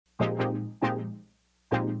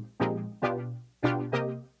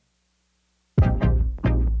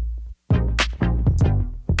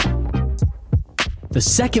The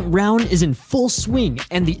second round is in full swing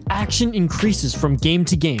and the action increases from game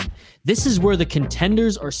to game. This is where the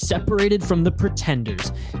contenders are separated from the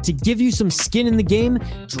pretenders. To give you some skin in the game,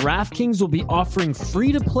 DraftKings will be offering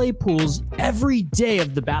free-to-play pools every day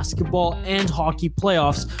of the basketball and hockey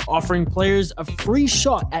playoffs, offering players a free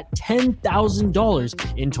shot at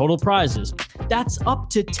 $10,000 in total prizes. That's up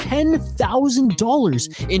to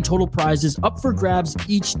 $10,000 in total prizes up for grabs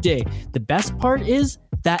each day. The best part is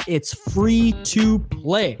that it's free to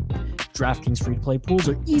play. DraftKings free-to-play pools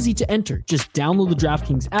are easy to enter. Just download the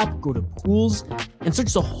DraftKings app, go to pools, and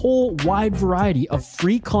search the whole wide variety of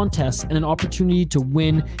free contests and an opportunity to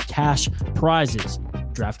win cash prizes.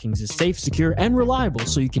 DraftKings is safe, secure, and reliable,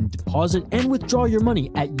 so you can deposit and withdraw your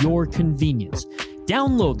money at your convenience.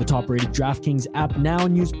 Download the top-rated DraftKings app now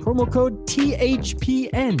and use promo code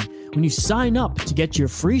THPN when you sign up to get your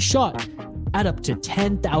free shot at up to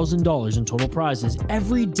 $10,000 in total prizes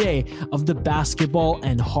every day of the basketball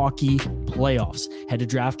and hockey playoffs. Head to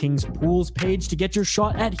DraftKings Pools page to get your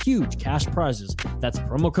shot at huge cash prizes. That's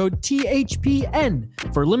promo code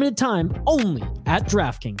THPN for a limited time only at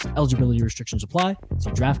DraftKings. Eligibility restrictions apply. See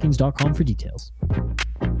DraftKings.com for details.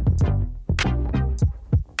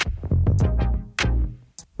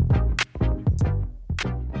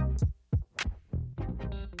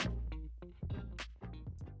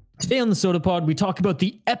 Today on the Sota Pod, we talk about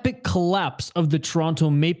the epic collapse of the Toronto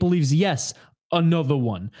Maple Leafs. Yes, another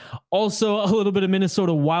one. Also, a little bit of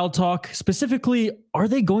Minnesota Wild talk. Specifically, are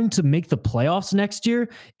they going to make the playoffs next year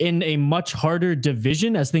in a much harder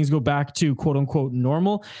division as things go back to quote-unquote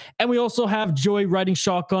normal? And we also have Joey riding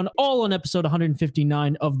shotgun, all on episode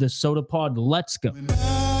 159 of the Sota Pod. Let's go.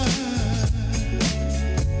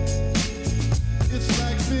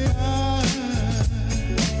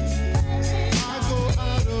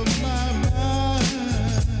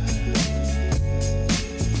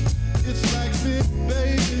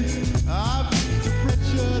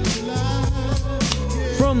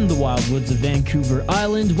 From the wildwoods of Vancouver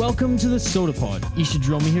Island, welcome to the Sota Pod. Isha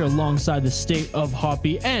Dromi here alongside the State of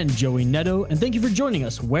Hoppy and Joey Nadeau, and thank you for joining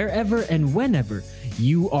us wherever and whenever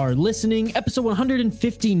you are listening. Episode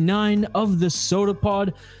 159 of the Sota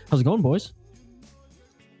Pod. How's it going, boys?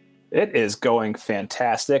 It is going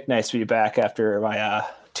fantastic. Nice to be back after my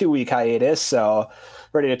 2-week hiatus. So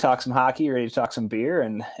ready to talk some hockey, ready to talk some beer,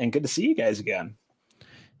 and good to see you guys again.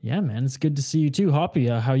 Yeah, man, it's good to see you too. Hoppy,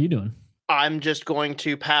 how you doing? I'm just going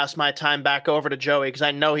to pass my time back over to Joey because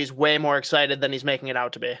I know he's way more excited than he's making it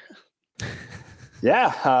out to be.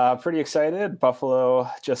 Yeah, pretty excited. Buffalo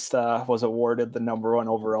just was awarded the number 1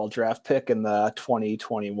 overall draft pick in the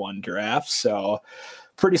 2021 draft. So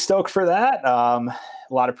pretty stoked for that. A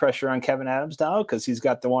lot of pressure on Kevin Adams now because he's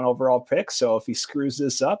got the 1 overall pick. So if he screws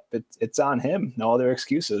this up, it's on him. No other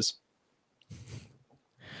excuses.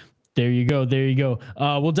 There you go.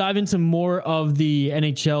 We'll dive into more of the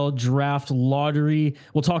NHL draft lottery.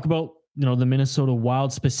 We'll talk about, the Minnesota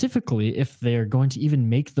Wild specifically, if they're going to even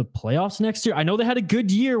make the playoffs next year. I know they had a good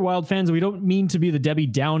year, Wild fans. We don't mean to be the Debbie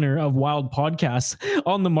Downer of Wild podcasts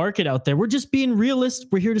on the market out there. We're just being realistic.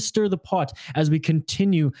 We're here to stir the pot as we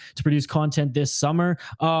continue to produce content this summer.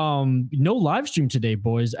 No live stream today,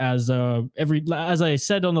 boys, as I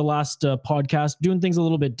said on the last podcast, doing things a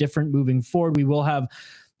little bit different moving forward. We will have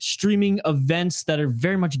streaming events that are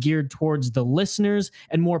very much geared towards the listeners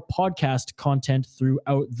and more podcast content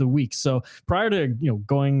throughout the week. So prior to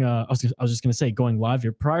going, I was just going to say going live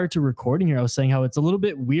here. Prior to recording here, I was saying how it's a little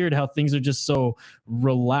bit weird how things are just so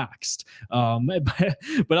relaxed. But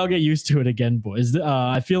I'll get used to it again, boys.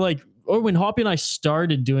 I feel like, when Hoppy and I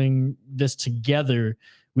started doing this together,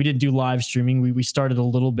 we didn't do live streaming. We started a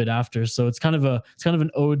little bit after, so it's kind of an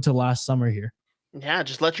ode to last summer here. Yeah,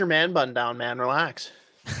 just let your man bun down, man. Relax.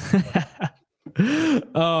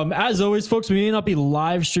 As always, folks, we may not be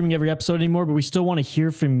live streaming every episode anymore, but we still want to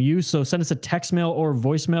hear from you. So send us a text mail or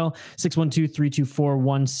voicemail,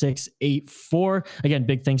 612-324-1684. Again,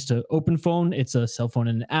 big thanks to OpenPhone. It's a cell phone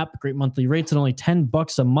and an app. Great monthly rates at only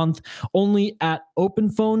 $10 a month, only at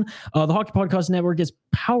OpenPhone. The Hockey Podcast Network is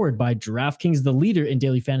powered by DraftKings, the leader in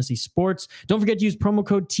daily fantasy sports. Don't forget to use promo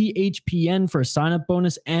code THPN for a sign-up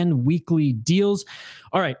bonus and weekly deals.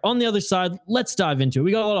 All right, on the other side, let's dive into it.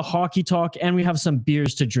 We got a lot of hockey talk and we have some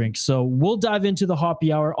beers to drink. So we'll dive into the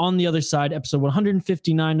Hoppy Hour on the other side, episode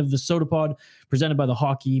 159 of the Sota Pod, presented by the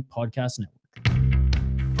Hockey Podcast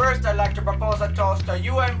Network. First, I'd like to propose a toast to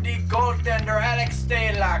UMD goaltender Alex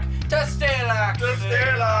Stalock. To Stalock! To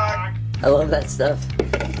Stalock! I love that stuff.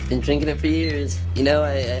 Been drinking it for years.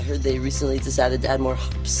 I heard they recently decided to add more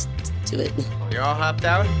hops to it. You're all hopped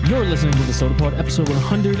out? You're listening to the Sota Pod, episode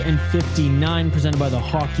 159, presented by the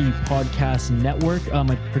Hockey Podcast Network.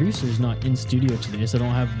 My producer's not in studio today, so I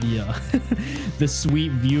don't have the the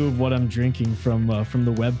sweet view of what I'm drinking from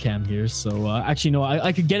the webcam here. So actually, no,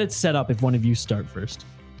 I could get it set up if one of you start first.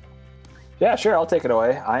 Yeah, sure. I'll take it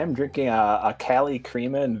away. I am drinking a Cali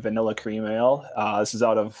Crema and Vanilla Cream Ale. This is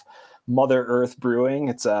out of Mother Earth Brewing.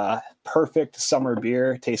 It's a perfect summer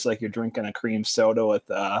beer. It tastes like you're drinking a cream soda with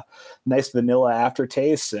a nice vanilla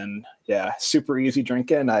aftertaste, and yeah, super easy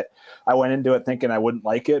drinking. I went into it thinking I wouldn't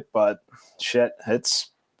like it, but shit, it's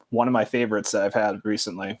one of my favorites that I've had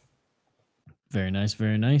recently. Very nice,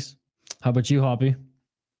 very nice. How about you, Hoppy?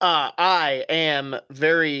 I am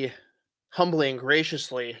very humbly and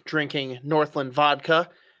graciously drinking Northland vodka.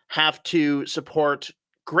 Have to support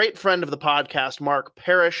great friend of the podcast, Mark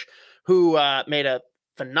Parrish, who made a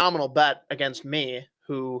phenomenal bet against me,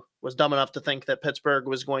 who was dumb enough to think that Pittsburgh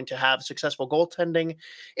was going to have successful goaltending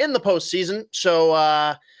in the postseason. So,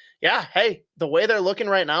 yeah, hey, the way they're looking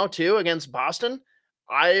right now, too, against Boston,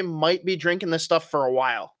 I might be drinking this stuff for a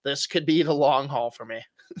while. This could be the long haul for me.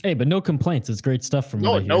 Hey, but no complaints. It's great stuff from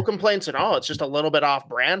no complaints at all. It's just a little bit off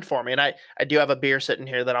brand for me. And I do have a beer sitting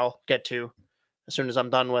here that I'll get to as soon as I'm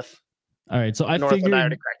done with. All right, so I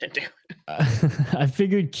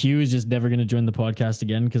figured Q is just never going to join the podcast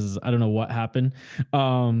again because I don't know what happened.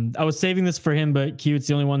 I was saving this for him, but Q, it's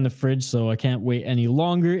the only one in the fridge, so I can't wait any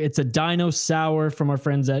longer. It's a Dino Sour from our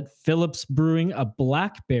friends at Phillips Brewing, a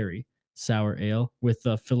blackberry sour ale with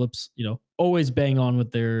Phillips, always bang on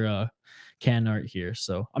with their can art here.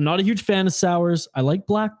 So I'm not a huge fan of sours. I like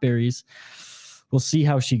blackberries. We'll see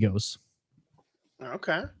how she goes.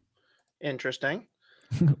 Okay. Interesting.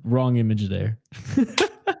 Wrong image there.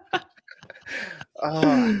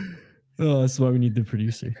 That's why we need the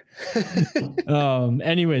producer.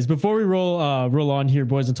 Anyways, before we roll on here,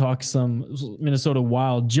 boys, and talk some Minnesota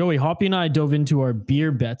Wild, Joey, Hoppy and I dove into our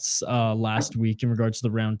beer bets last week in regards to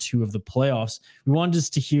the round 2 of the playoffs. We wanted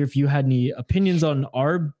just to hear if you had any opinions on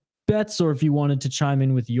our bets or if you wanted to chime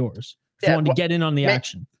in with yours. If you wanted to get in on the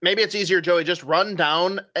action. Maybe it's easier, Joey, just run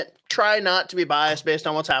down and try not to be biased based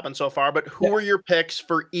on what's happened so far, but who are your picks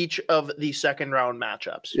for each of the second round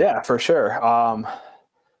matchups? Yeah, for sure.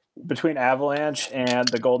 Between Avalanche and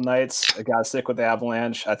the Golden Knights, I got to stick with the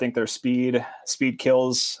Avalanche. I think their speed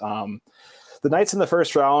kills. The Knights in the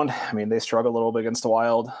first round, I mean, they struggled a little bit against the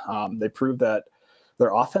Wild. They proved that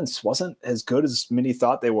their offense wasn't as good as many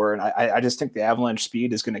thought they were. And I just think the Avalanche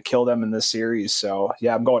speed is going to kill them in this series. So,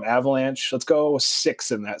 yeah, I'm going Avalanche. Let's go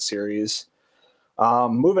 6 in that series.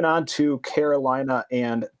 Moving on to Carolina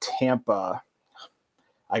and Tampa.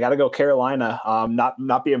 I got to go Carolina.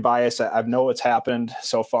 Not being biased. I know what's happened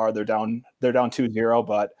so far. They're down 2-0,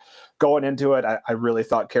 but going into it, I really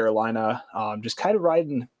thought Carolina just kind of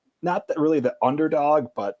riding, not really the underdog,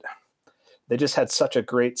 but they just had such a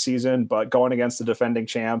great season, but going against the defending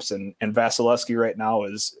champs and Vasilevsky right now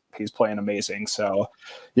he's playing amazing. So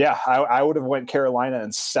yeah, I would have went Carolina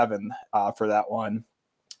in 7 for that one.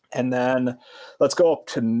 And then let's go up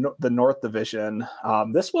to the North Division.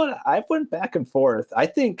 This one, I went back and forth. I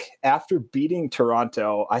think after beating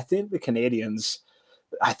Toronto, I think the Canadiens,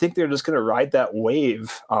 they're just going to ride that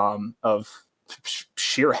wave of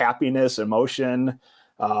sheer happiness, emotion.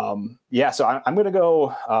 So I'm going to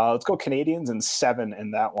go, let's go Canadiens in 7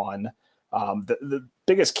 in that one. The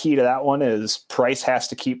biggest key to that one is Price has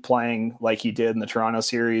to keep playing like he did in the Toronto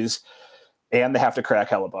series, and they have to crack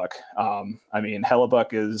Hellebuck. Hellebuck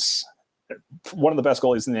is one of the best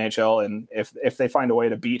goalies in the NHL, and if they find a way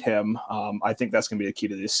to beat him, I think that's going to be the key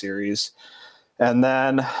to this series. And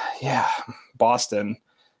then, Boston.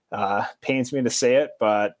 Pains me to say it,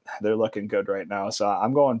 but they're looking good right now. So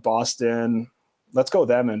I'm going Boston. Let's go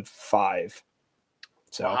them in 5.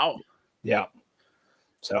 So, wow. Yeah.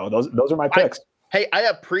 So those are my picks. I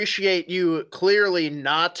appreciate you clearly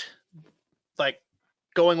not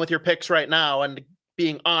going with your picks right now and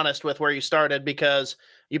being honest with where you started, because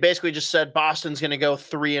you basically just said Boston's going to go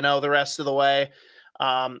 3-0 the rest of the way.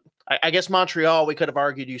 I guess Montreal, we could have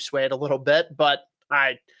argued you swayed a little bit, but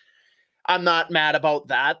I'm not mad about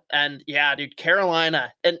that. And yeah, dude,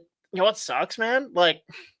 Carolina, and you know what sucks, man?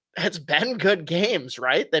 It's been good games,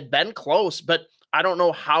 right? They've been close, but I don't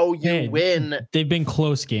know how you win. They've been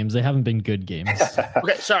close games. They haven't been good games.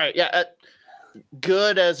 Okay, sorry. Yeah,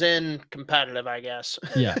 good as in competitive, I guess.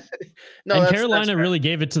 Yeah. No, and Carolina really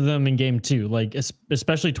gave it to them in game 2,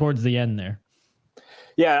 especially towards the end there.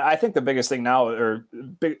 Yeah, I think the biggest thing now,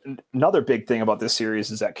 another big thing about this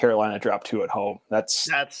series is that Carolina dropped 2 at home. They're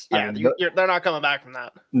not coming back from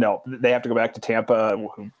that. No, they have to go back to Tampa.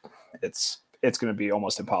 It's going to be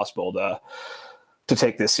almost impossible to to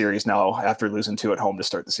take this series now after losing 2 at home to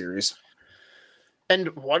start the series. And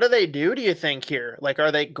what do they do you think here? Like,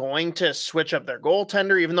 are they going to switch up their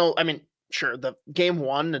goaltender? Even though, I mean, sure, the game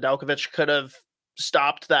 1, Nedeljkovic could have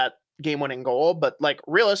stopped that game-winning goal, but like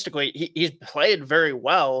realistically, he's played very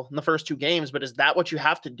well in the first 2 games. But is that what you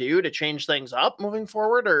have to do to change things up moving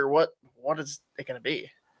forward, or what is it going to be?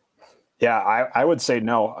 Yeah, I would say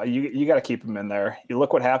no. You got to keep him in there. You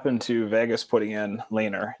look what happened to Vegas putting in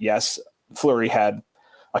Lehner. Yes, Fleury had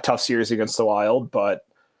a tough series against the Wild, but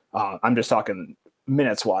I'm just talking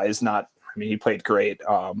minutes wise, not, I mean, he played great.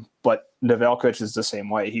 But Nedeljkovic is the same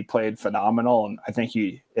way. He played phenomenal, and I think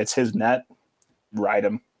it's his net. Ride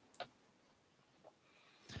him.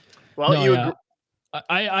 Well,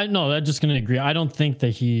 no, I'm just going to agree. I don't think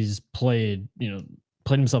that he's played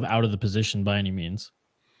himself out of the position by any means.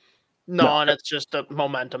 No, and it's just a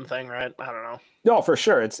momentum thing, right? I don't know. No, for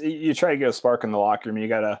sure. It's, you try to get a spark in the locker room. You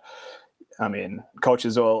got to, I mean,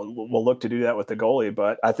 coaches will look to do that with the goalie,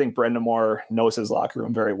 but I think Brendan Moore knows his locker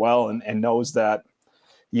room very well and knows that,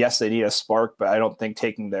 yes, they need a spark, but I don't think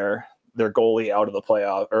taking their goalie out of the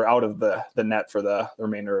playoff or out of the net for the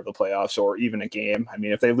remainder of the playoffs or even a game. I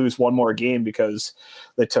mean, if they lose one more game because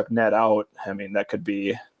they took net out, I mean, that could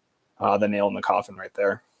be the nail in the coffin right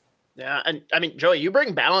there. Yeah. And I mean, Joey, you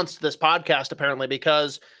bring balance to this podcast apparently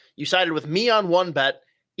because you sided with me on one bet,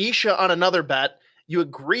 Isha on another bet. You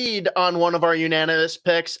agreed on one of our unanimous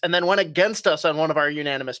picks and then went against us on one of our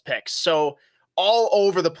unanimous picks. So all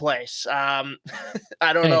over the place. I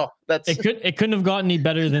don't know. It couldn't have gotten any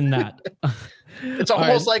better than that. It's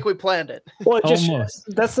almost like we planned it. Well,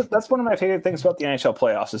 that's one of my favorite things about the NHL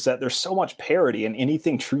playoffs is that there's so much parity and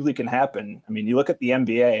anything truly can happen. I mean, you look at the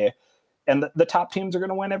NBA and the top teams are going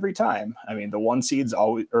to win every time. I mean, the 1 seeds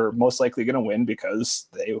always are most likely going to win because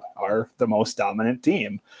they are the most dominant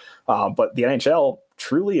team. But the NHL,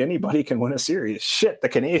 truly anybody can win a series. Shit, the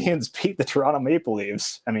Canadiens beat the Toronto Maple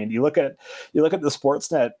Leafs. I mean, you look at the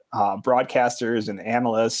Sportsnet broadcasters and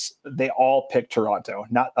analysts, they all picked Toronto.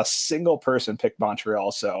 Not a single person picked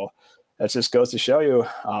Montreal. So that just goes to show you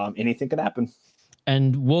anything can happen.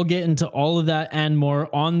 And we'll get into all of that and more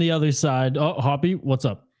on the other side. Oh, Hoppy, what's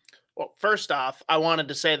up? Well, first off, I wanted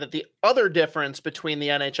to say that the other difference between the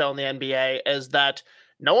NHL and the NBA is that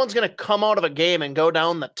no one's going to come out of a game and go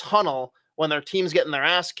down the tunnel when their team's getting their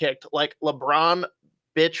ass kicked like LeBron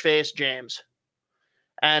bitch-face James.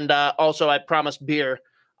 And also, I promised beer.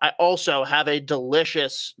 I also have a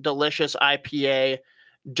delicious, delicious IPA,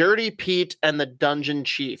 Dirty Pete and the Dungeon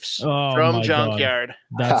Chiefs from Junkyard.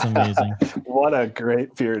 God. That's amazing. What a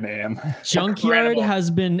great beer name. Junkyard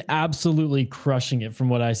has been absolutely crushing it from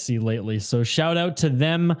what I see lately. So shout out to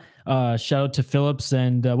them. Shout out to Phillips.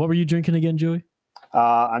 And what were you drinking again, Joey?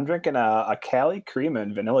 I'm drinking a Cali Cream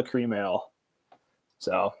and Vanilla Cream Ale.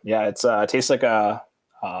 So yeah, it tastes like a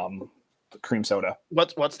cream soda.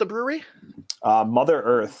 What's the brewery? Mother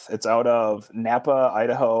Earth. It's out of Napa,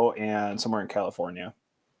 Idaho, and somewhere in California.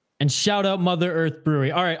 And shout out Mother Earth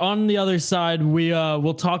Brewery. All right, on the other side,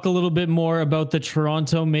 we'll talk a little bit more about the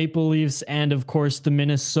Toronto Maple Leafs and, of course, the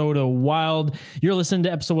Minnesota Wild. You're listening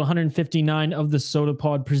to episode 159 of the Sota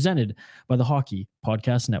Pod, presented by the Hockey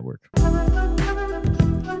Podcast Network.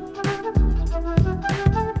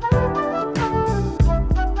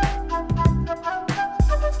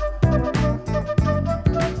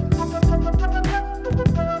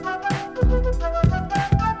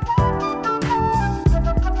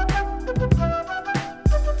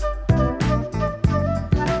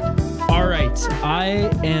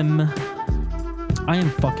 I am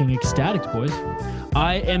fucking ecstatic, boys.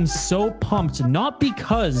 I am so pumped, not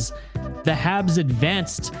because the Habs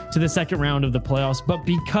advanced to the second round of the playoffs, but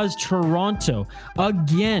because Toronto,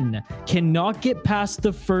 again, cannot get past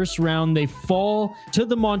the first round. They fall to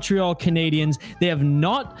the Montreal Canadiens. They have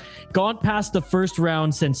not gone past the first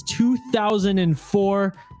round since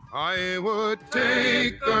 2004. I would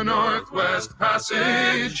take the Northwest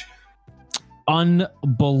Passage.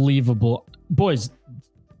 Unbelievable. Boys,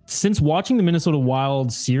 since watching the Minnesota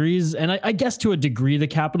Wild series, and I guess to a degree the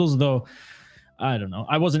Capitals, though, I don't know.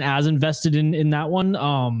 I wasn't as invested in that one.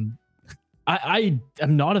 I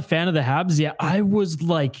am not a fan of the Habs yet. I was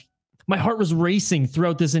like, my heart was racing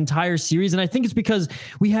throughout this entire series. And I think it's because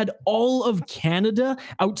we had all of Canada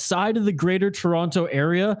outside of the greater Toronto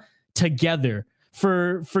area together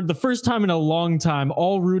for the first time in a long time,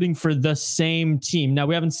 all rooting for the same team. Now,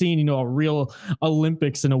 we haven't seen, a real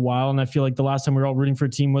Olympics in a while. And I feel like the last time we were all rooting for a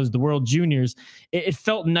team was the World Juniors. It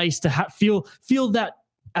felt nice to feel that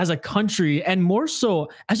as a country, and more so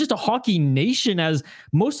as just a hockey nation, as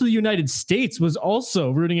most of the United States was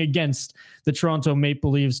also rooting against the Toronto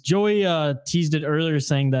Maple Leafs. Joey teased it earlier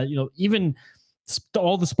saying that, even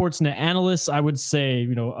all the Sportsnet analysts. I would say,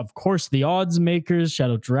 of course, the odds makers,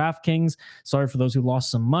 shout out DraftKings. Sorry for those who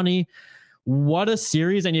lost some money. What a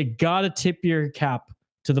series. And you got to tip your cap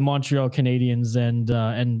to the Montreal Canadiens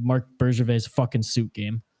and Marc Bergevin's fucking suit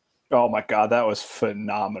game. Oh my God, that was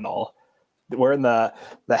phenomenal. Wearing the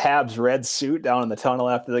Habs red suit down in the tunnel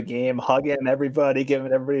after the game, hugging everybody,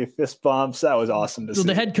 giving everybody fist bumps. That was awesome to see.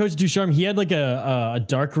 The head coach Ducharme, he had like a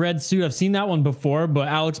dark red suit. I've seen that one before, but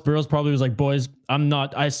Alex Burrows probably was like, "Boys,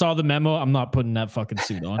 I saw the memo. I'm not putting that fucking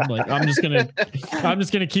suit on. Like, I'm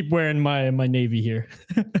just gonna keep wearing my navy here."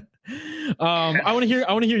 I want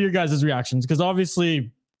to hear your guys' reactions, because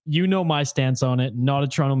obviously, my stance on it, not a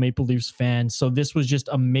Toronto Maple Leafs fan. So this was just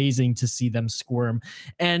amazing to see them squirm.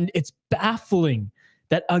 And it's baffling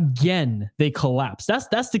that, again, they collapse.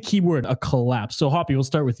 That's the key word, a collapse. So, Hoppy, we'll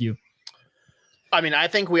start with you. I mean, I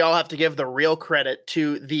think we all have to give the real credit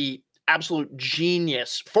to the absolute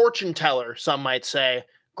genius, fortune teller, some might say,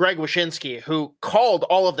 Greg Wyshynski, who called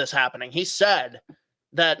all of this happening. He said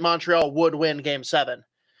that Montreal would win Game 7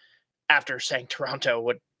 after saying Toronto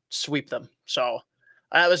would sweep them. So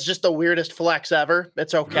that was just the weirdest flex ever.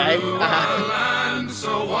 It's okay. Land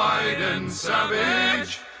so wide and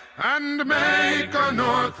savage, and make a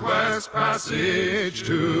northwest passage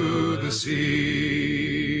to the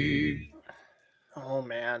sea. Oh,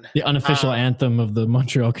 man. The unofficial anthem of the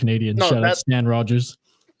Montreal Canadiens. No, Shout out Stan Rogers.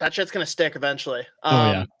 That shit's going to stick eventually.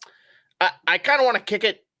 Yeah. I kind of want to kick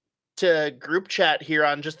it to group chat here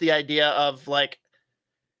on just the idea of, like,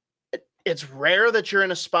 it's rare that you're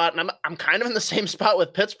in a spot, and I'm kind of in the same spot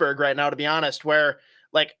with Pittsburgh right now, to be honest, where,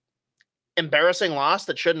 like, embarrassing loss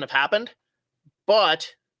that shouldn't have happened,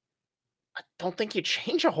 but I don't think you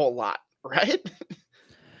change a whole lot, right?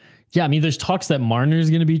 Yeah, I mean, there's talks that Marner's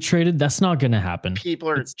going to be traded. That's not going to happen.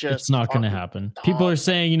 It's not going to happen. People are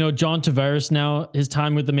saying, John Tavares now, his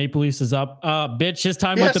time with the Maple Leafs is up. Bitch, his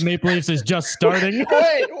time with the Maple Leafs is just starting.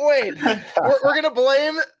 Wait. We're going to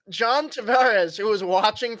blame John Tavares, who was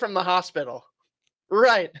watching from the hospital.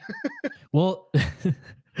 Right. Well,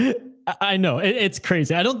 I know. It's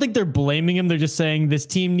crazy. I don't think they're blaming him. They're just saying this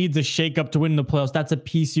team needs a shakeup to win the playoffs. That's a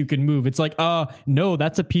piece you can move. It's like, no,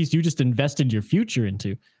 that's a piece you just invested your future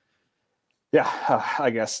into. Yeah, I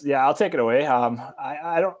guess. Yeah, I'll take it away.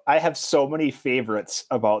 I have so many favorites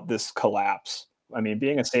about this collapse. I mean,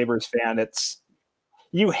 being a Sabres fan,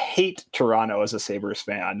 you hate Toronto as a Sabres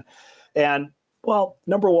fan. And, well,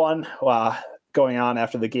 number one, going on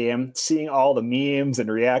after the game, seeing all the memes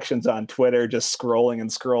and reactions on Twitter, just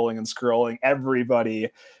scrolling. Everybody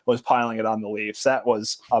was piling it on the Leafs. That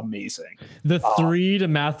was amazing. The 3 to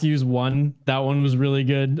Matthews 1, that one was really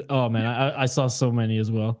good. Oh, man, I saw so many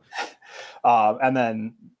as well. And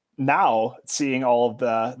then now seeing all of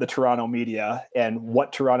the Toronto media and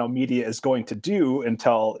what Toronto media is going to do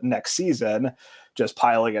until next season, just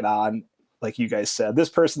piling it on. Like you guys said, this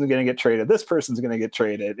person's going to get traded. This person's going to get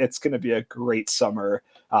traded. It's going to be a great summer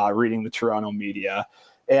reading the Toronto media.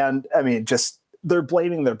 And I mean, just they're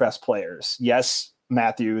blaming their best players. Yes,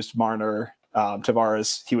 Matthews, Marner,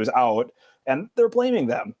 Tavares, he was out, and they're blaming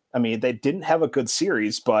them. I mean, they didn't have a good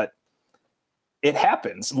series, but it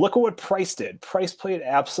happens. Look at what Price did. Price played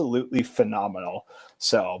absolutely phenomenal.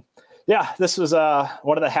 So, yeah, this was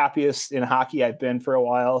one of the happiest in hockey I've been for a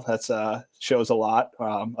while. That's shows a lot.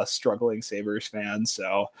 A struggling Sabres fan.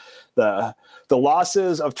 So, the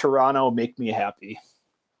losses of Toronto make me happy.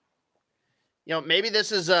 Maybe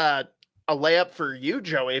this is a layup for you,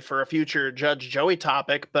 Joey, for a future Judge Joey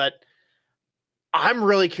topic, but I'm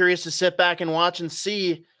really curious to sit back and watch and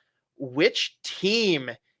see which team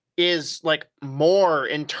is like more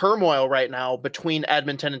in turmoil right now between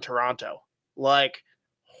Edmonton and Toronto. Like,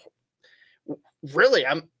 really,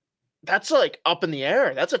 that's like up in the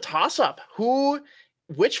air. That's a toss up.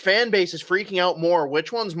 Which fan base is freaking out more?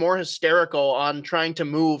 Which one's more hysterical on trying to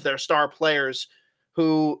move their star players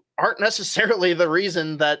who aren't necessarily the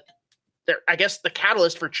reason that they're, I guess, the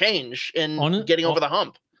catalyst for change in getting over the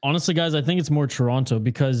hump? Honestly, guys, I think it's more Toronto,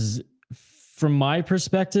 because from my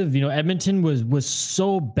perspective, Edmonton was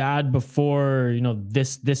so bad before,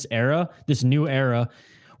 this era, this new era,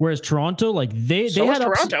 whereas Toronto, like they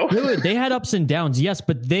had ups and downs. Yes.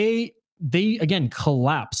 But they again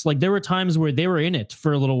collapsed. Like there were times where they were in it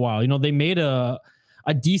for a little while. They made a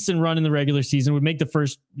decent run in the regular season, would make the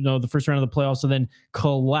first round of the playoffs, and then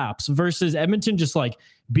collapse, versus Edmonton just like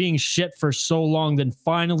being shit for so long, then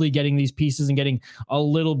finally getting these pieces and getting a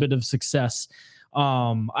little bit of success.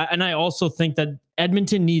 I also think that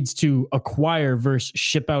Edmonton needs to acquire versus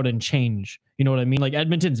ship out and change. You know what I mean? Like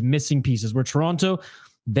Edmonton's missing pieces, where Toronto,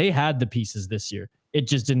 they had the pieces this year. It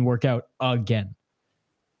just didn't work out again.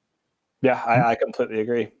 Yeah, I completely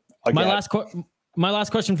agree. Again. My last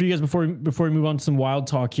question for you guys before we move on to some wild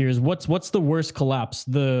talk here is what's the worst collapse?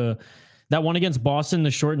 That one against Boston,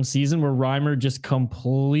 the shortened season where Reimer just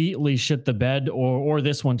completely shit the bed, or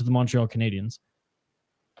this one to the Montreal Canadiens?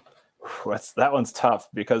 That one's tough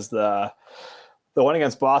because the one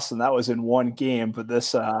against Boston, that was in one game, but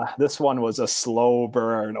this one was a slow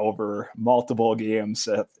burn over multiple games.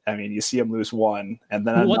 I mean, you see them lose one, and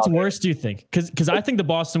then what's worse, do you think? Because I think the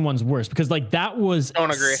Boston one's worse because like that was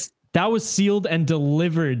Don't agree. That was sealed and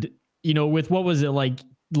delivered, with what was it, like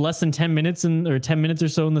less than 10 minutes or 10 minutes or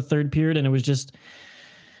so in the third period, and it was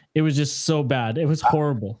just so bad. It was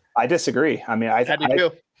horrible. I disagree. I mean,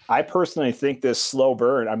 I personally think this slow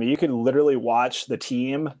burn. I mean, you can literally watch the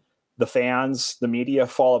team, the fans, the media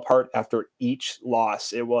fall apart after each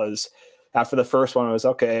loss. It was after the first one, it was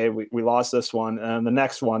okay, we lost this one, and the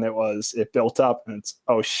next one it built up and it's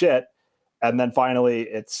oh shit, and then finally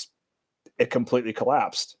it completely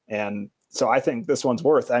collapsed. And so I think this one's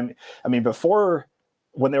worth. I mean, before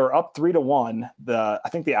when they were up 3-1, I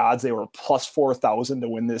think the odds they were plus 4,000 to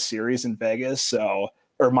win this series in Vegas. So,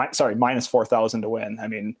 minus 4,000 to win. I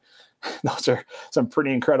mean, those are some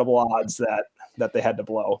pretty incredible odds that they had to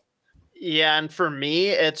blow. Yeah, and for me,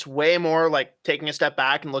 it's way more like taking a step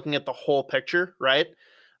back and looking at the whole picture, right?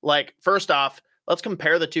 Like, first off, let's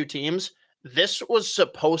compare the two teams. This was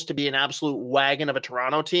supposed to be an absolute wagon of a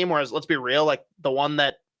Toronto team, whereas let's be real, like the one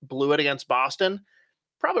that blew it against Boston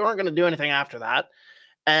probably weren't going to do anything after that.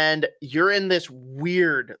 And you're in this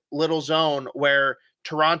weird little zone where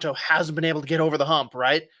Toronto hasn't been able to get over the hump,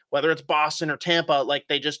 right? Whether it's Boston or Tampa, like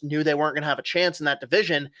they just knew they weren't going to have a chance in that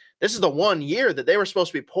division. This is the one year that they were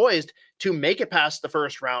supposed to be poised to make it past the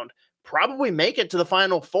first round, probably make it to the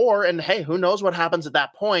Final Four. And hey, who knows what happens at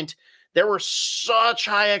that point? There were such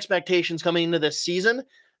high expectations coming into this season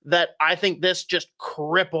that I think this just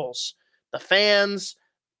cripples the fans,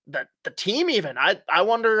 the team even. I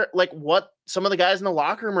wonder like what some of the guys in the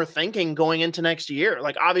locker room are thinking going into next year.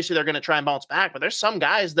 Like obviously they're going to try and bounce back, but there's some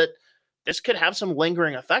guys that this could have some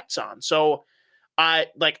lingering effects on. So I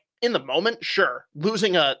like in the moment, sure,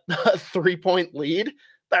 losing a 3-point lead,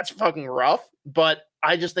 that's fucking rough, but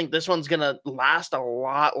I just think this one's going to last a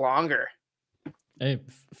lot longer. Hey,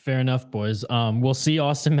 fair enough, boys. We'll see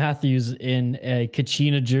Austin Matthews in a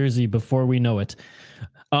Kachina jersey before we know it.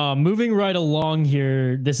 Moving right along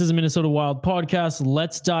here, this is a Minnesota Wild podcast.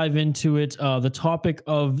 Let's dive into it. The topic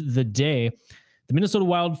of the day, the Minnesota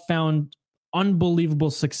Wild found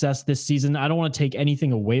unbelievable success this season. I don't want to take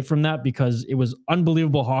anything away from that because it was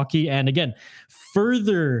unbelievable hockey. And again,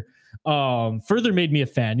 further made me a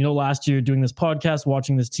fan. Last year doing this podcast,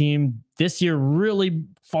 watching this team, this year really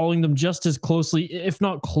following them just as closely, if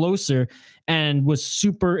not closer, and was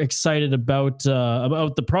super excited about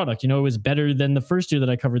the product. It was better than the first year that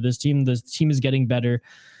I covered this team. The team is getting better,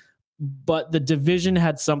 but the division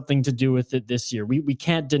had something to do with it this year. We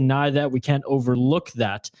can't deny that. We can't overlook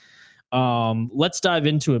that. Let's dive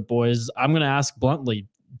into it, boys. I'm going to ask bluntly,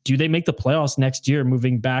 do they make the playoffs next year,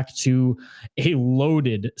 moving back to a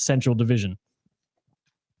loaded Central Division?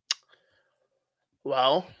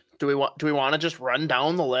 Well, do we want to just run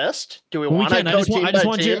down the list? Do we want to go team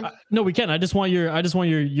by team? No, we can. I just want your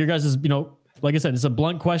guys', like I said, it's a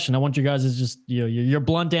blunt question. I want your guys' just, your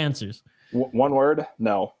blunt answers. One word,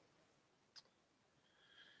 no.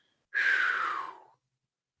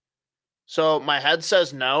 So my head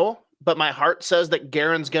says no, but my heart says that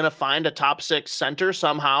Guerin's going to find a top 6 center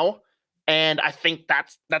somehow. And I think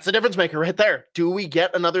that's the difference maker right there. Do we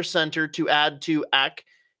get another center to add to Ek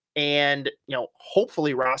and,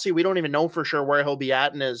 hopefully Rossi? We don't even know for sure where he'll be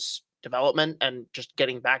at in his development and just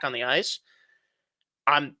getting back on the ice.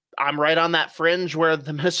 I'm right on that fringe where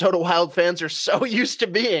the Minnesota Wild fans are so used to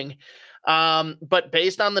being. But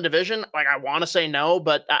based on the division, like I want to say no,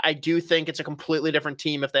 but I do think it's a completely different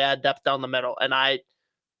team if they add depth down the middle. And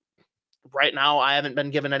right now, I haven't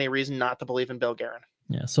been given any reason not to believe in Bill Guerin.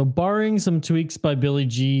 Yeah. So barring some tweaks by Billy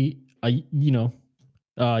G,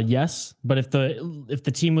 yes. But if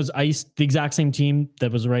the team was iced, the exact same team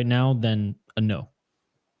that was right now, then a no.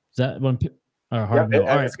 Is that one? Or hard no?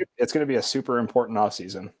 All right. It's going to be a super important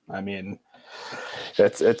offseason. I mean,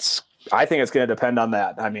 I think it's going to depend on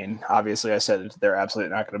that. I mean, obviously I said they're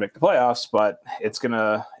absolutely not going to make the playoffs, but it's going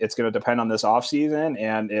to depend on this offseason.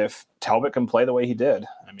 And if Talbot can play the way he did,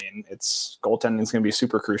 I mean, goaltending is going to be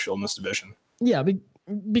super crucial in this division. Yeah.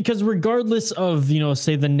 Because regardless of,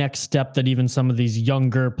 say the next step that even some of these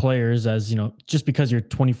younger players, as just because you're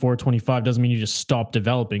 24, 25 doesn't mean you just stop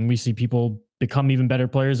developing. We see people become even better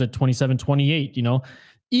players at 27, 28,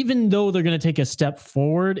 even though they're going to take a step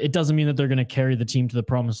forward, it doesn't mean that they're going to carry the team to the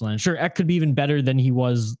promised land. Sure, Ek could be even better than he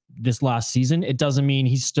was this last season. It doesn't mean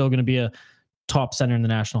he's still going to be a top center in the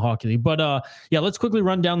National Hockey League. But let's quickly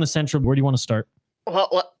run down the Central. Where do you want to start?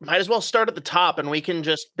 Well, might as well start at the top, and we can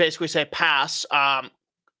just basically say pass.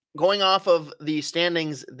 Going off of the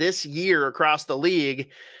standings this year across the league,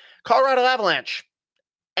 Colorado Avalanche.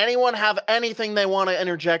 Anyone have anything they want to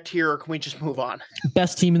interject here, or can we just move on?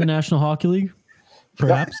 Best team in the National Hockey League,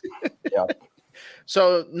 perhaps. Yeah.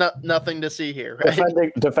 So nothing to see here,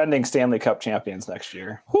 right? Defending Stanley Cup champions next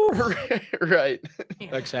year. Right.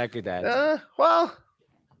 Exactly that. Well,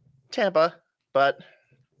 Tampa, but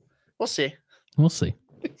we'll see. We'll see.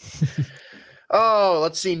 Oh,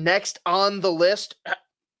 let's see. Next on the list.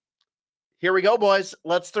 Here we go, boys.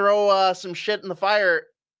 Let's throw some shit in the fire.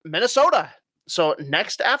 Minnesota. So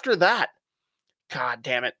next after that, God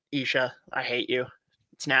damn it, Isha, I hate you.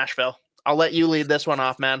 It's Nashville. I'll let you lead this one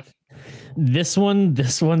off, man. This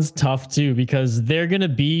one's tough too, because they're going to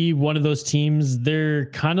be one of those teams. They're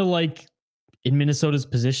kind of like in Minnesota's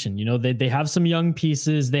position. You know, they have some young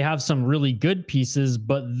pieces. They have some really good pieces,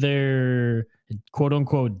 but their quote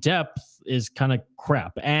unquote depth is kind of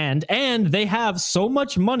crap. And they have so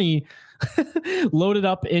much money loaded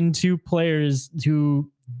up into players who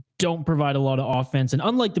don't provide a lot of offense. And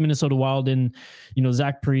unlike the Minnesota Wild and, you know,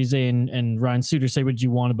 Zach Parise and Ryan Suter, say what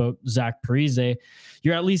you want about Zach Parise,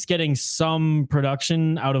 you're at least getting some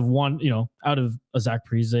production out of a Zach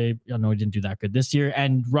Parise. I know he didn't do that good this year.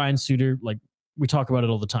 And Ryan Suter, like we talk about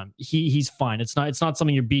it all the time. He's fine. It's not something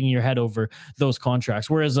you're beating your head over, those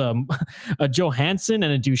contracts. Whereas a Johansson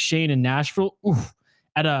and a Duchesne in Nashville,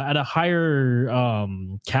 at a higher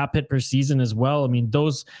cap hit per season as well. I mean,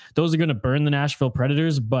 those are going to burn the Nashville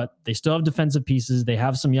Predators, but they still have defensive pieces. They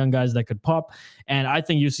have some young guys that could pop. And I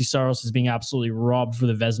think UC Saros is being absolutely robbed for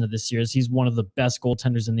the Vezina this year, as he's one of the best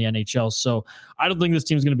goaltenders in the NHL. So I don't think this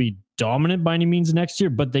team is going to be dominant by any means next year,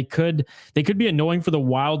 but they could be annoying for the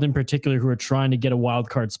Wild in particular, who are trying to get a wild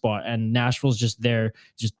card spot. And Nashville's just there,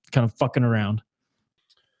 just kind of fucking around.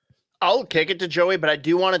 I'll kick it to Joey, but I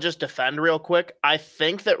do want to just defend real quick. I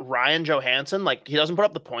think that Ryan Johansson, like, he doesn't put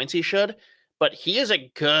up the points he should, but he is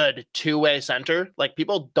a good two-way center. Like,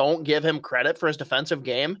 people don't give him credit for his defensive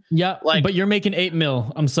game. Yeah, like, but you're making $8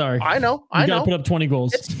 million. I'm sorry. I know. You gotta put up 20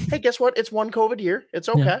 goals. Hey, guess what? It's one COVID year. It's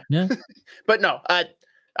okay. Yeah. But no,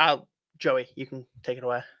 Joey, you can take it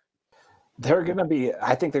away.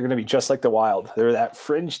 I think they're going to be just like the Wild. They're that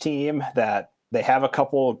fringe team that they have a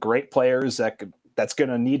couple great players that's going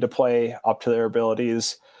to need to play up to their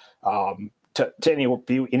abilities to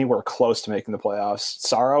be anywhere close to making the playoffs.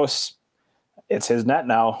 Saros, it's his net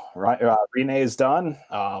now, right? Rene is done.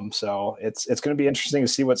 So it's going to be interesting to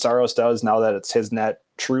see what Saros does now that it's his net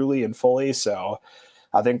truly and fully. So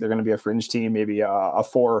I think they're going to be a fringe team, maybe a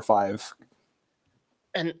 4 or 5.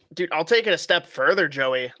 And dude, I'll take it a step further,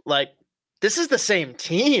 Joey. Like, this is the same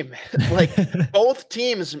team. Like, both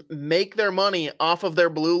teams make their money off of their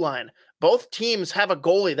blue line. Both teams have a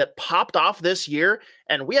goalie that popped off this year,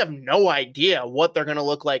 and we have no idea what they're going to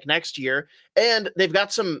look like next year. And they've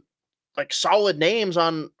got some like solid names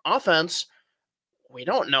on offense. We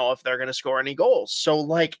don't know if they're going to score any goals. So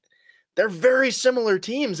like, they're very similar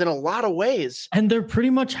teams in a lot of ways. And they're pretty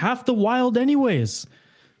much half the Wild anyways.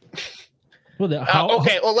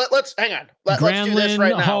 Okay, well let's hang on. Let's do this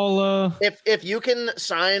right now. Holla, if you can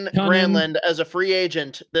sign Granlund as a free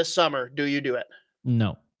agent this summer, do you do it?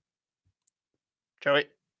 No. Joey?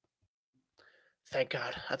 Thank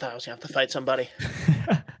God. I thought I was going to have to fight somebody.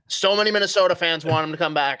 So many Minnesota fans want him to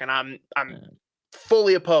come back, and I'm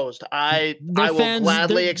fully opposed. I will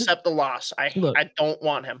gladly accept the loss. I don't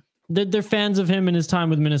want him. They're fans of him and his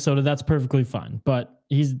time with Minnesota. That's perfectly fine, but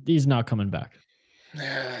he's not coming back.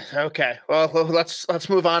 Okay. Well, let's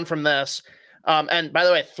move on from this. And by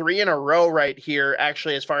the way, 3 in a row right here,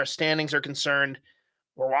 actually, as far as standings are concerned.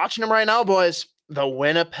 We're watching them right now, boys. The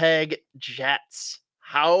Winnipeg Jets.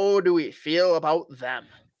 How do we feel about them?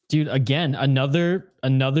 Dude, again,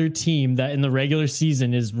 another team that in the regular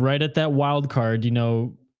season is right at that wild card, you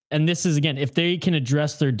know, and this is, again, if they can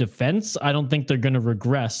address their defense, I don't think they're going to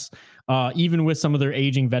regress. Even with some of their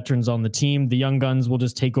aging veterans on the team, the young guns will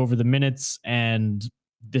just take over the minutes, and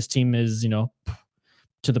this team is, you know,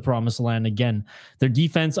 to the promised land again. Their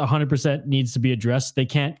defense 100% needs to be addressed. They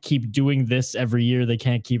can't keep doing this every year. They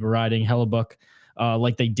can't keep riding Hellebuck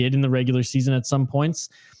like they did in the regular season at some points.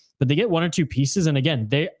 But they get 1 or 2 pieces, and again,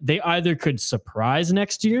 they either could surprise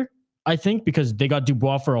next year, I think, because they got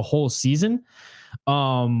Dubois for a whole season,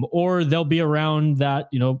 or they'll be around that,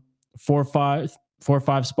 you know, 4 or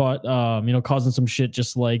 5 spot, you know, causing some shit,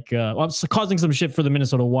 just like causing some shit for the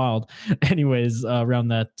Minnesota Wild, anyways, around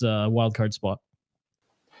that wild card spot.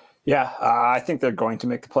 Yeah, I think they're going to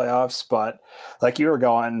make the playoffs, but like you were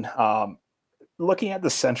going, looking at the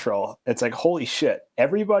Central, it's like, holy shit,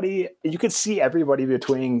 everybody, you could see everybody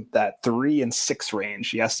between that 3 and 6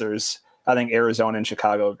 range. Yes, I think Arizona and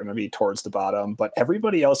Chicago are going to be towards the bottom, but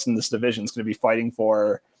everybody else in this division is going to be fighting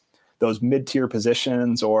for those mid-tier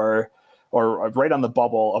positions or right on the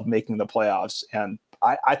bubble of making the playoffs. And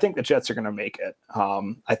I think the Jets are going to make it.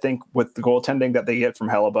 I think with the goaltending that they get from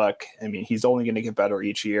Hellebuck, I mean, he's only going to get better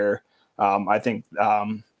each year. I think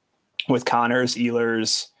with Connors,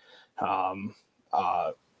 Ehlers,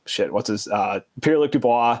 what's his Pierre-Luc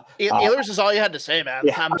Dubois. Ehlers is all you had to say, man.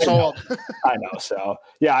 Yeah, I'm sold. I know. So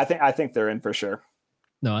yeah, I think they're in for sure.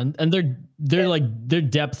 No, and they're like their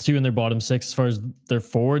depth too in their bottom 6 as far as their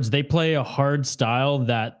forwards. They play a hard style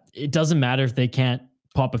that it doesn't matter if they can't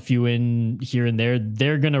pop a few in here and there.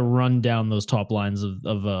 They're gonna run down those top lines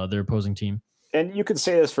of their opposing team. And you could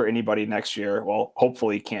say this for anybody next year. Well,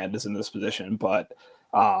 hopefully Canada's in this position, but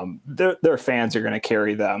their fans are going to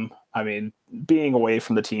carry them. I mean, being away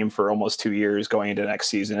from the team for almost 2 years going into next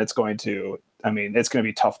season, it's going to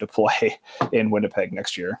be tough to play in Winnipeg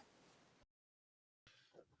next year.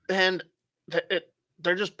 And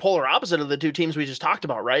they're just polar opposite of the two teams we just talked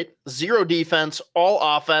about, right? 0 defense,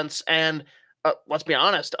 all offense, and let's be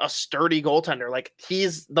honest, a sturdy goaltender. Like,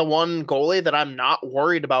 he's the one goalie that I'm not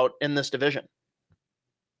worried about in this division.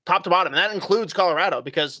 Top to bottom. And that includes Colorado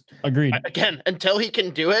because, agreed. Again, until he can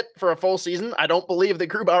do it for a full season, I don't believe that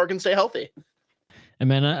Grubauer can stay healthy. And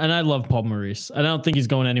man, I love Paul Maurice. I don't think he's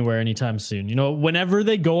going anywhere anytime soon. You know, whenever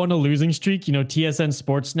they go on a losing streak, you know, TSN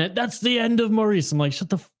Sportsnet, that's the end of Maurice. I'm like, shut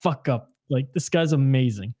the fuck up. Like, this guy's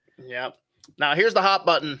amazing. Yeah. Now here's the hot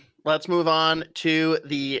button. Let's move on to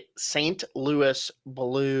the St. Louis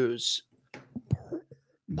Blues.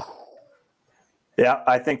 Yeah,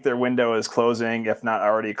 I think their window is closing, if not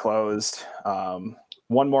already closed.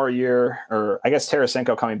 One more year, or I guess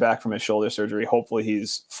Tarasenko coming back from his shoulder surgery. Hopefully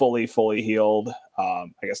he's fully healed. I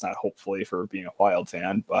guess not hopefully for being a Wild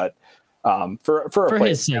fan, but for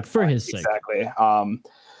his sake. Exactly.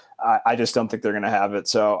 I just don't think they're going to have it.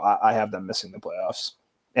 So I have them missing the playoffs.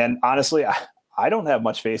 And honestly, I don't have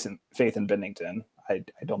much faith in Binnington. I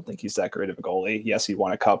don't think he's that great of a goalie. Yes, he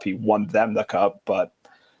won a cup. He won them the cup, but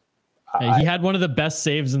he had one of the best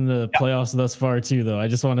saves in the playoffs thus far too, though. I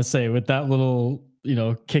just want to say with that little, you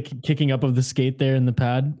know, kicking up of the skate there in the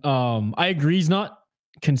pad. I agree he's not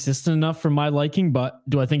consistent enough for my liking, but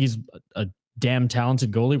do I think he's a damn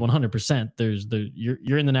talented goalie? 100%.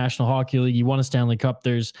 You're in the National Hockey League. You won a Stanley Cup.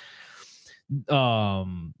 We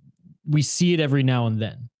see it every now and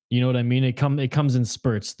then. You know what I mean? It comes in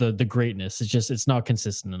spurts. The greatness. It's not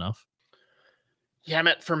consistent enough. Yeah,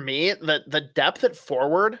 Matt, for me, the depth at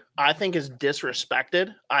forward, I think, is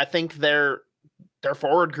disrespected. I think their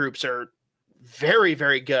forward groups are very,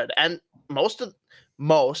 very good. And most,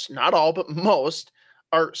 not all, but most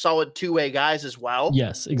are solid two-way guys as well.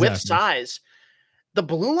 Yes, exactly. With size. The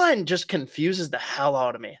blue line just confuses the hell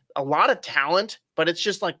out of me. A lot of talent, but it's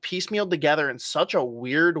just like piecemealed together in such a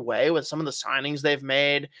weird way with some of the signings they've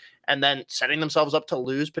made and then setting themselves up to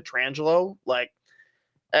lose Pietrangelo. Like,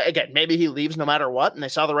 again, maybe he leaves no matter what, and they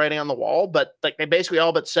saw the writing on the wall, but like they basically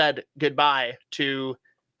all but said goodbye to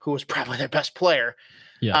who was probably their best player.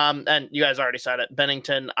 Yeah. And you guys already said it.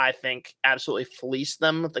 Bennington, I think, absolutely fleeced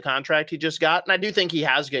them with the contract he just got. And I do think he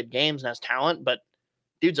has good games and has talent, but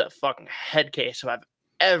dude's a fucking head case if I've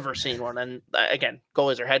ever seen one. And again,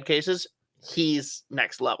 goalies are head cases. He's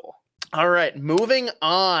next level. All right, moving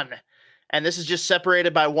on. And this is just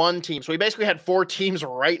separated by one team. So we basically had 4 teams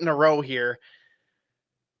right in a row here.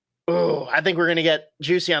 Oh, I think we're going to get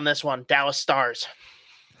juicy on this one. Dallas Stars.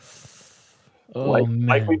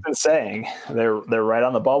 Like we've been saying, they're right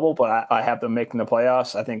on the bubble, but I have them making the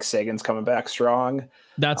playoffs. I think Sagan's coming back strong.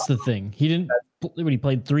 That's the thing. He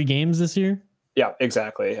played 3 games this year. Yeah,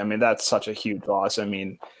 exactly. I mean, that's such a huge loss. I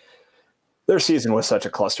mean, their season was such a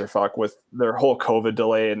clusterfuck with their whole COVID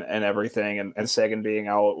delay and everything, and Sagan being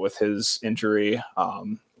out with his injury.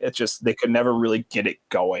 It's just they could never really get it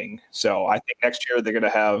going. So I think next year they're going to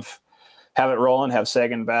have it rolling, have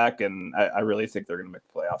Sagan back, and I really think they're going to make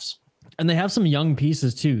the playoffs. And they have some young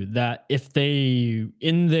pieces too that if they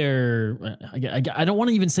I don't want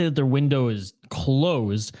to even say that their window is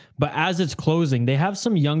closed, but as it's closing, they have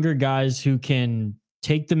some younger guys who can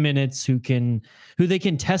take the minutes, who they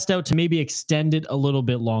can test out to maybe extend it a little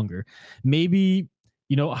bit longer. Maybe,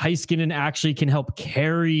 you know, Heiskanen actually can help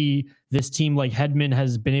carry this team like Hedman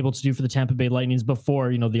has been able to do for the Tampa Bay Lightnings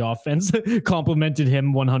before, you know, the offense complimented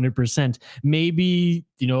him 100%. Maybe,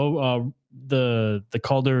 you know, the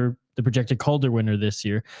projected Calder winner this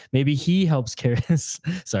year. Maybe he helps carry this.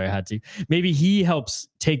 Sorry, I had to. Maybe he helps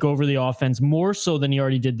take over the offense more so than he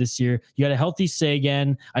already did this year. You got a healthy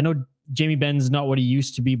Sagan. I know Jamie Benn's not what he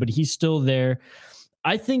used to be, but he's still there.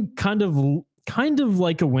 I think kind of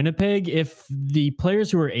like a Winnipeg, if the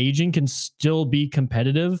players who are aging can still be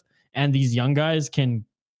competitive and these young guys can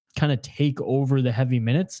kind of take over the heavy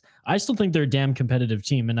minutes, I still think they're a damn competitive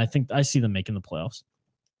team, and I think I see them making the playoffs.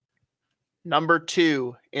 Number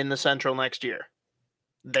 2 in the Central next year.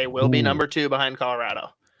 They will be number 2 behind Colorado.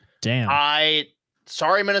 Damn.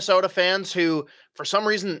 Sorry, Minnesota fans who, for some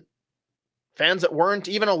reason, fans that weren't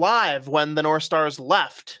even alive when the North Stars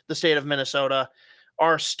left the state of Minnesota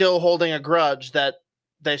are still holding a grudge that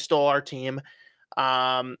they stole our team.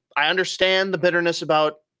 I understand the bitterness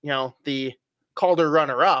about, the Calder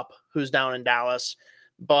runner-up who's down in Dallas,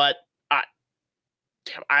 but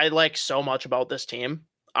I like so much about this team.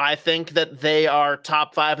 I think that they are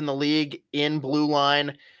top 5 in the league in blue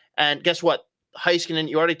line. And guess what? Heiskanen,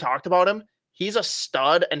 you already talked about him. He's a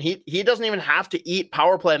stud, and he doesn't even have to eat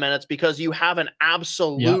power play minutes because you have an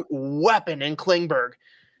absolute weapon in Klingberg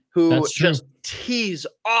who just tees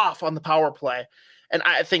off on the power play. And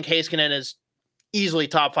I think Heiskanen is easily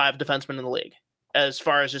top 5 defenseman in the league as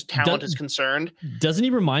far as his talent is concerned. Doesn't he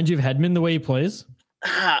remind you of Hedman the way he plays?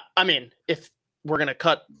 I mean, if we're going to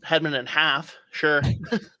cut Hedman in half, sure,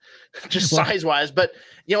 just size-wise. But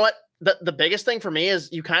you know what? The biggest thing for me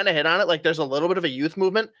is you kind of hit on it. Like, there's a little bit of a youth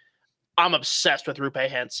movement. I'm obsessed with Rupe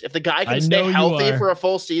Hintz. If the guy can stay healthy for a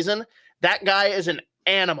full season, that guy is an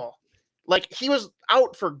animal. Like, he was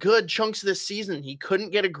out for good chunks of this season. He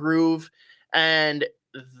couldn't get a groove, and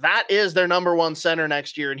that is their number 1 center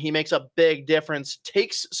next year, and he makes a big difference,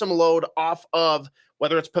 takes some load off of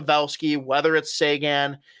whether it's Pavelski, whether it's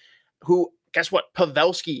Sagan, who, guess what,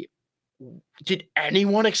 Pavelski, did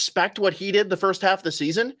anyone expect what he did the first half of the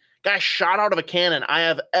season? Guy shot out of a cannon. I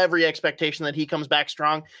have every expectation that he comes back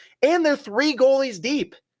strong, and they're 3 goalies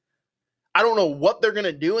deep. I don't know what they're going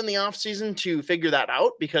to do in the offseason to figure that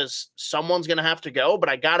out because someone's going to have to go, but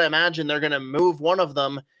I got to imagine they're going to move one of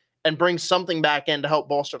them and bring something back in to help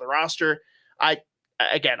bolster the roster. I'm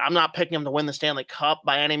not picking them to win the Stanley Cup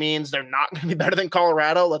by any means. They're not going to be better than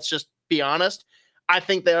Colorado. Let's just be honest. I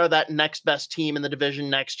think they are that next best team in the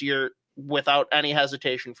division next year without any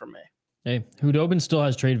hesitation from me. Hey, Hudobin still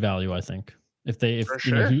has trade value, I think.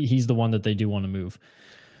 He's the one that they do want to move.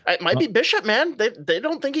 It might be Bishop, man. They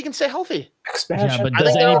don't think he can stay healthy. Expansion. Yeah,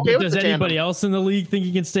 but does anybody else in the league think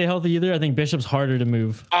he can stay healthy either? I think Bishop's harder to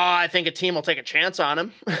move. I think a team will take a chance on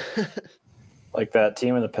him. Like that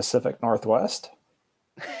team in the Pacific Northwest?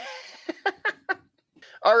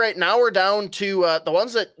 All right, now we're down to the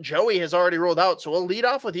ones that Joey has already ruled out. So we'll lead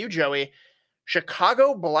off with you, Joey.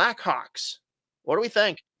 Chicago Blackhawks. What do we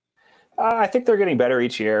think? I think they're getting better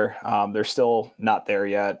each year. They're still not there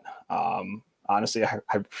yet. Honestly,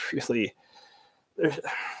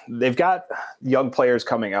 they've got young players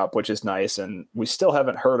coming up, which is nice. And we still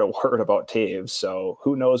haven't heard a word about Taves. So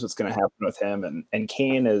who knows what's going to happen with him. And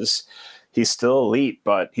Kane he's still elite,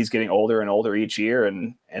 but he's getting older and older each year.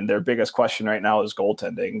 And their biggest question right now is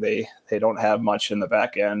goaltending. They don't have much in the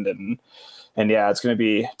back end. And yeah, it's going to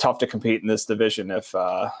be tough to compete in this division if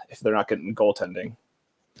they're not getting goaltending.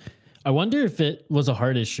 I wonder if it was a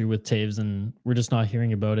heart issue with Taves and we're just not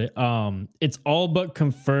hearing about it. It's all but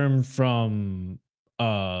confirmed from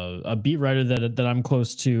a beat writer that I'm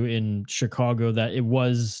close to in Chicago that it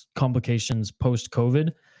was complications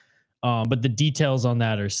post-COVID. But the details on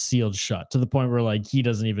that are sealed shut to the point where like he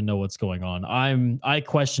doesn't even know what's going on. I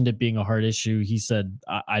questioned it being a heart issue. He said,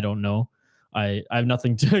 I don't know. I have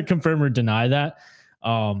nothing to confirm or deny that.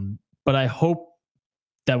 But I hope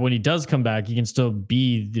that when he does come back, he can still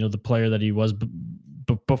be, the player that he was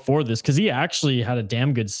before this, because he actually had a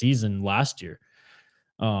damn good season last year.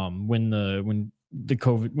 When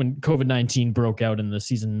COVID-19 broke out and the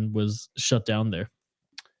season was shut down there.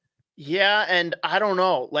 Yeah, and I don't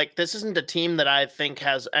know. Like, this isn't a team that I think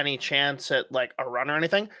has any chance at like a run or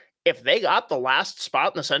anything. If they got the last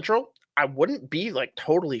spot in the Central, I wouldn't be like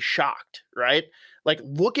totally shocked, right? Like,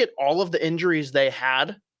 look at all of the injuries they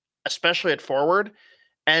had, especially at forward.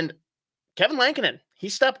 And Kevin Lankinen, he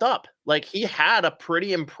stepped up. Like, he had a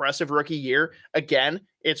pretty impressive rookie year. Again,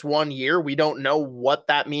 it's 1 year. We don't know what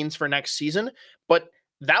that means for next season, but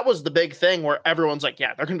that was the big thing where everyone's like,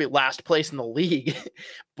 yeah, they're going to be last place in the league.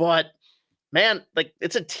 But man, like,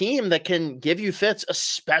 it's a team that can give you fits,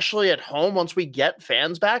 especially at home once we get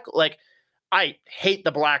fans back. Like, I hate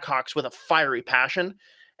the Blackhawks with a fiery passion,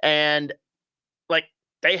 and like,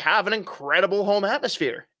 they have an incredible home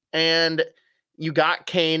atmosphere. And you got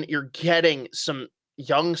Kane, you're getting some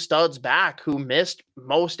young studs back who missed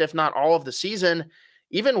most, if not all of the season.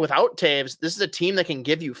 Even without Taves, this is a team that can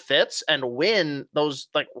give you fits and win those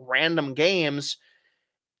like random games.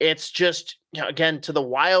 It's just, again, to the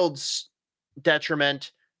Wild's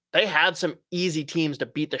detriment, they had some easy teams to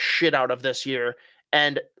beat the shit out of this year.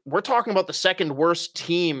 And we're talking about the second worst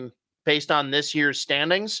team based on this year's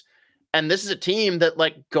standings. And this is a team that,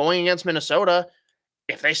 like, going against Minnesota,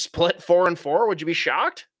 if they split 4-4, would you be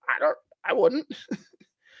shocked? I wouldn't.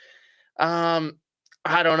 I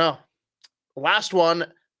don't know. Last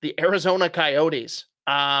one, the Arizona Coyotes.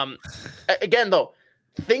 Again, though,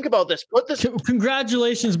 think about this.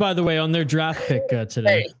 Congratulations, by the way, on their draft pick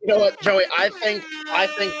today. Hey, you know what, Joey? I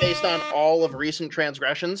think based on all of recent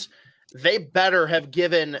transgressions, they better have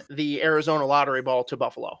given the Arizona lottery ball to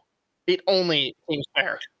Buffalo. It only seems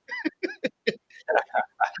fair.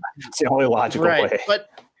 It's the only logical way. But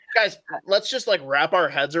guys, let's just like wrap our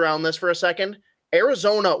heads around this for a second.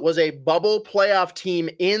 Arizona was a bubble playoff team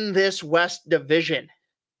in this West Division,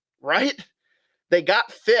 right? They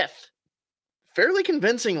got 5th fairly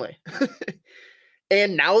convincingly.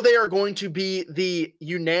 And now they are going to be the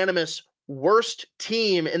unanimous worst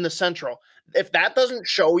team in the Central. If that doesn't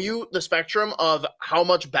show you the spectrum of how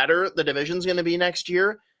much better the division's going to be next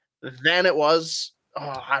year than it was,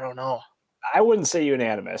 I don't know. I wouldn't say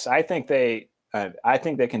unanimous. I think they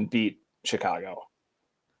can beat Chicago.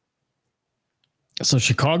 So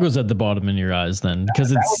Chicago's at the bottom in your eyes then,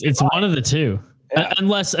 because it's one of the two. Yeah.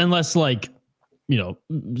 Unless like, you know,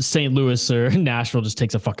 St. Louis or Nashville just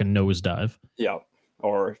takes a fucking nosedive. Yeah,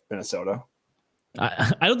 or Minnesota.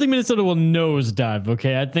 I don't think Minnesota will nosedive,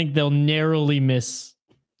 okay? I think they'll narrowly miss,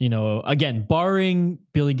 you know, again, barring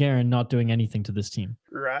Billy Guerin not doing anything to this team.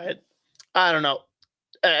 Right. I don't know.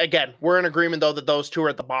 Again, we're in agreement, though, that those two are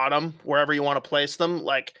at the bottom, wherever you want to place them.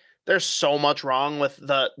 Like, there's so much wrong with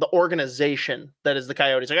the organization that is the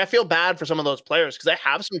Coyotes. Like, I feel bad for some of those players because they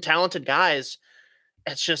have some talented guys.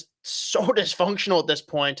 It's just so dysfunctional at this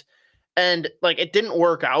point. And, like, it didn't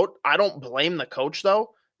work out. I don't blame the coach,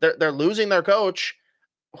 though. They're losing their coach.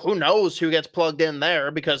 Who knows who gets plugged in there?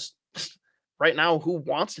 Because right now, who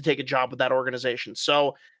wants to take a job with that organization?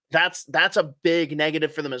 So that's a big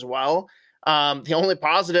negative for them as well. The only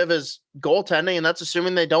positive is goaltending, and that's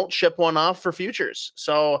assuming they don't ship one off for futures.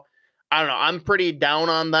 So I don't know. I'm pretty down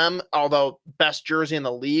on them, although best jersey in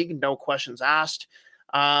the league, no questions asked.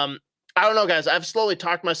 I don't know, guys. I've slowly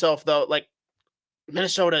talked myself, though. Like,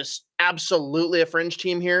 Minnesota's absolutely a fringe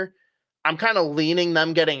team here. I'm kind of leaning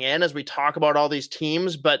them getting in as we talk about all these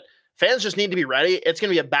teams, but fans just need to be ready. It's going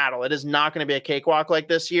to be a battle. It is not going to be a cakewalk like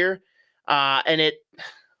this year. I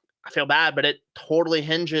feel bad, but it totally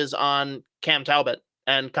hinges on Cam Talbot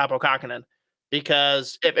and Kaapo Kähkönen,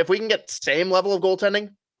 because if we can get the same level of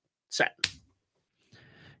goaltending, set.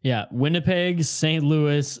 Yeah, Winnipeg, St.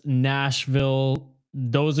 Louis, Nashville,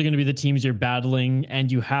 those are going to be the teams you're battling, and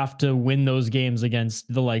you have to win those games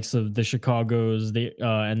against the likes of the Chicagos,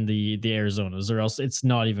 and the Arizonas, or else it's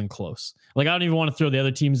not even close. Like, I don't even want to throw the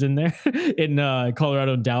other teams in there in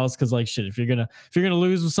Colorado and Dallas, because, like, shit, if you're gonna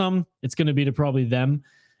lose with some, it's gonna be to probably them.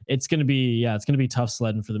 It's gonna be tough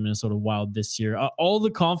sledding for the Minnesota Wild this year. All the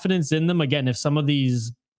confidence in them. Again, if some of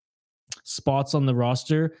these spots on the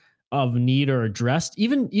roster of need are addressed,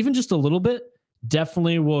 even just a little bit,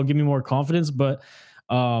 definitely will give me more confidence. But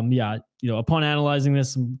upon analyzing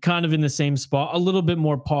this, I'm kind of in the same spot, a little bit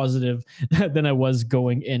more positive than I was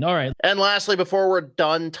going in. All right. And lastly, before we're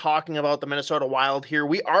done talking about the Minnesota Wild here,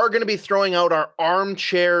 we are going to be throwing out our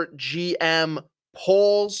armchair GM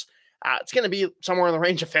polls. It's going to be somewhere in the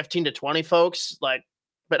range of 15 to 20 folks,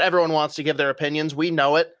 but everyone wants to give their opinions. We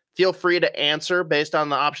know it. Feel free to answer based on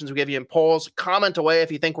the options we give you in polls. Comment away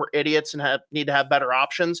if you think we're idiots and need to have better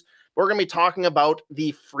options. We're going to be talking about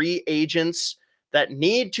the free agents that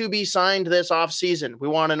need to be signed this offseason. We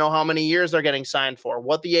want to know how many years they're getting signed for,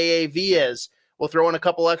 what the AAV is. We'll throw in a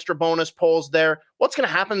couple extra bonus polls there. What's going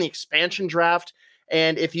to happen in the expansion draft?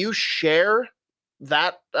 And if you share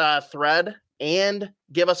that thread and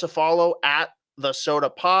give us a follow at the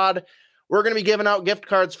Sota Pod, we're going to be giving out gift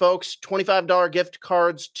cards, folks, $25 gift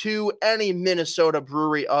cards to any Minnesota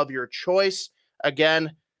brewery of your choice.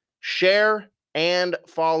 Again, share and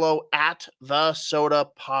follow at the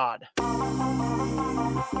Sota Pod.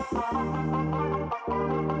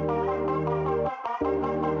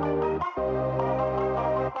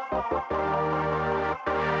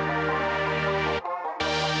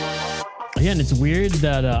 Again, it's weird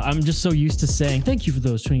that I'm just so used to saying thank you for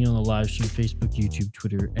those tuning in on the live stream, Facebook, YouTube,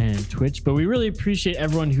 Twitter, and Twitch. But we really appreciate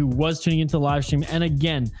everyone who was tuning into the live stream. And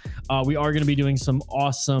again, we are going to be doing some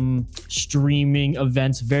awesome streaming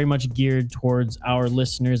events, very much geared towards our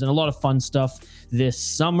listeners, and a lot of fun stuff this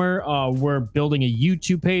summer. We're building a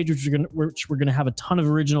YouTube page, which we're going to have a ton of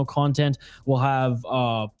original content. We'll have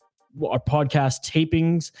our podcast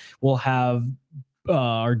tapings. We'll have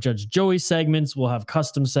our Judge Joey segments. We'll have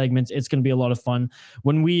custom segments. It's going to be a lot of fun.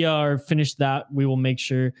 When we are finished that, we will make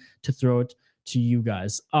sure to throw it to you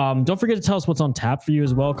guys. Don't forget to tell us what's on tap for you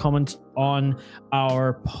as well. Comment on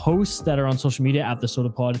our posts that are on social media at the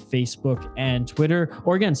Sota Pod, Facebook and Twitter.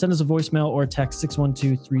 Or again, send us a voicemail or text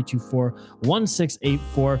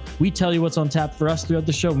 612-324-1684. We tell you what's on tap for us throughout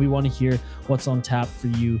the show, and we want to hear what's on tap for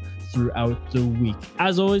you throughout the week.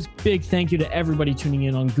 As always, big thank you to everybody tuning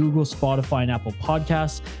in on Google, Spotify, and Apple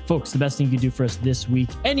Podcasts. Folks, the best thing you can do for us this week,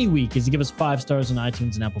 any week, is to give us 5 stars on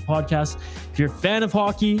iTunes and Apple Podcasts. If you're a fan of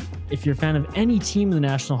hockey, if you're a fan of any team in the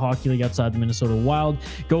National Hockey League outside the Minnesota Wild,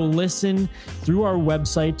 go listen through our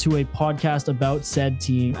website to a podcast about said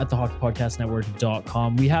team at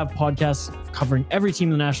thehockeypodcastnetwork.com. We have podcasts covering every team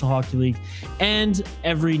in the National Hockey League and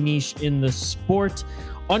every niche in the sport.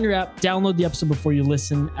 On your app, download the episode before you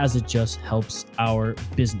listen, as it just helps our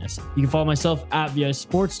business. You can follow myself at VI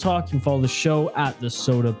Sports Talk. You can follow the show at the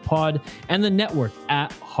Sota Pod and the network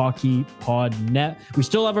at Hockey Pod Net. We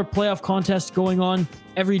still have our playoff contest going on.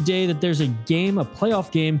 Every day that there's a game, a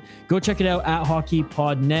playoff game, go check it out at Hockey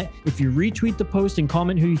Pod Net. If you retweet the post and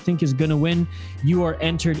comment who you think is going to win, you are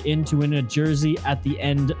entered in to win a jersey at the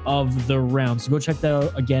end of the round. So go check that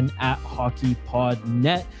out again at Hockey Pod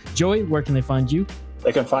Net. Joey, where can they find you?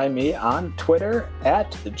 They can find me on Twitter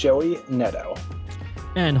at Joey Nadeau.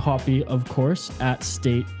 And Hoppy, of course, at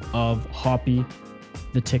State of Hoppy,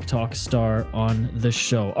 the TikTok star on the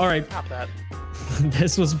show. All right. Stop that.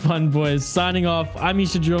 This was fun, boys. Signing off, I'm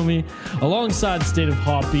Isha Dromi, alongside State of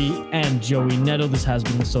Hoppy and Joey Nadeau. This has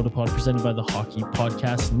been the Sota Pod, presented by the Hockey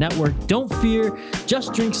Podcast Network. Don't fear,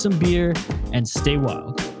 just drink some beer and stay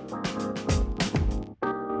wild.